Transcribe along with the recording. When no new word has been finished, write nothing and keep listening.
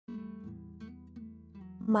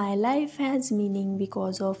My life has meaning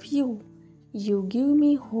because of you. You give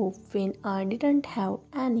me hope when I didn't have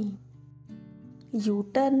any. You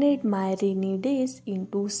turned my rainy days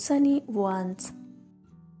into sunny ones.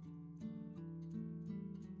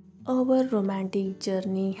 Our romantic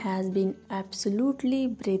journey has been absolutely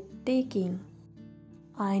breathtaking.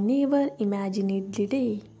 I never imagined the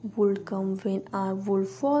day would come when I would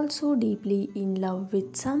fall so deeply in love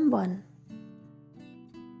with someone.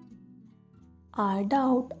 I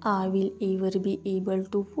doubt I will ever be able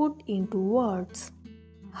to put into words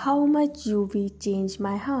how much you will change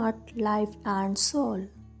my heart, life, and soul.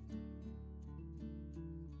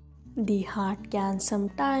 The heart can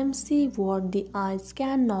sometimes see what the eyes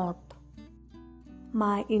cannot.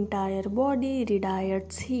 My entire body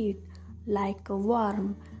radiates heat like a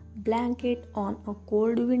warm blanket on a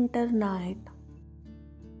cold winter night.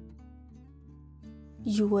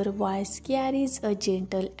 Your voice carries a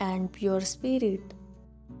gentle and pure spirit.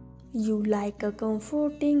 You, like a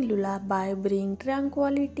comforting lullaby, bring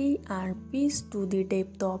tranquility and peace to the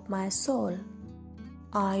depth of my soul.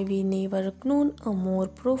 I've never known a more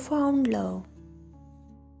profound love.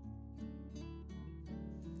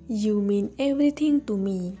 You mean everything to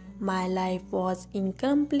me. My life was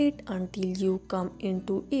incomplete until you come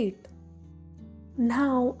into it.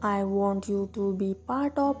 Now I want you to be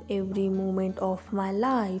part of every moment of my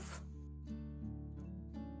life.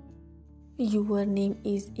 Your name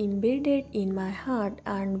is embedded in my heart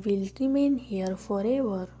and will remain here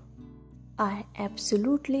forever. I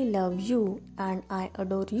absolutely love you and I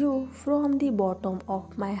adore you from the bottom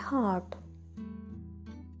of my heart.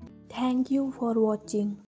 Thank you for watching.